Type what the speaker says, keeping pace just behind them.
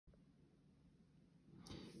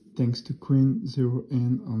thanks to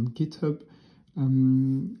Queen0n on GitHub.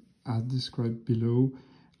 As described below,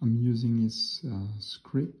 I'm using its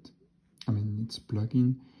script, its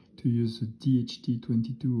plugin, to use a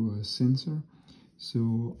DHT22 sensor.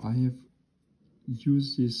 So I have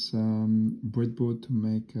used this breadboard to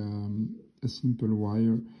make a simple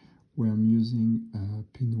wire where I'm using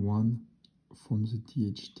pin 1 from the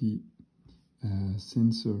DHT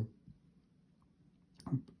sensor,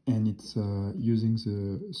 and it's using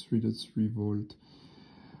the 3.3 volt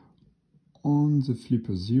on the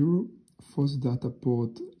flipper 0. For the data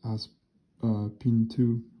port as pin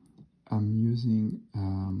 2, I'm using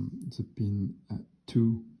the pin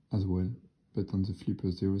 2 as well, but on the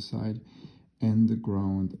flipper 0 side, and the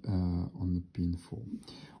ground on the pin 4.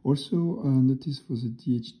 Also, notice for the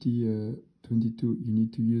DHT22 you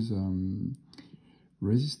need to use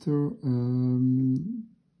resistor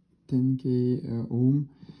 10k ohm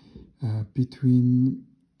between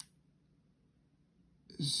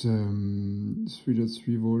the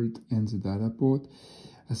 3.3 volt and the data port.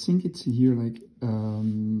 I think it's here like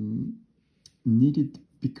needed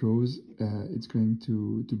because it's going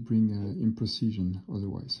to bring imprecision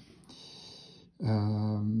otherwise.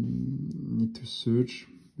 Need to search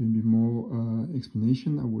maybe more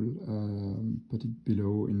explanation. I will put it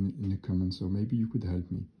below in the comments, so maybe you could help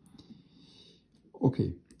me.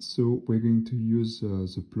 Okay, so we're going to use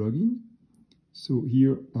the plugin. So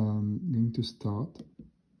here I'm going to start.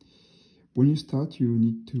 When you start, you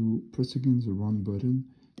need to press again the run button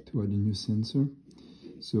to add a new sensor.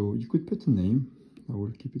 So you could put a name. I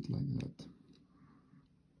will keep it like that.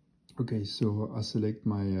 Okay, so I select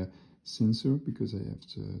my sensor because I have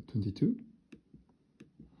the 22.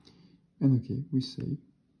 And okay, we save.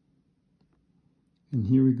 And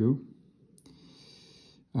here we go.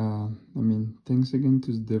 Thanks again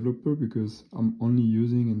to the developer, because I'm only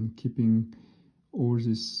using and keeping all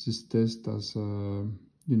this test as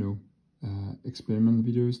experiment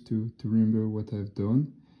videos to remember what I've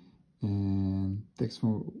done. And thanks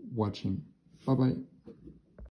for watching. Bye bye.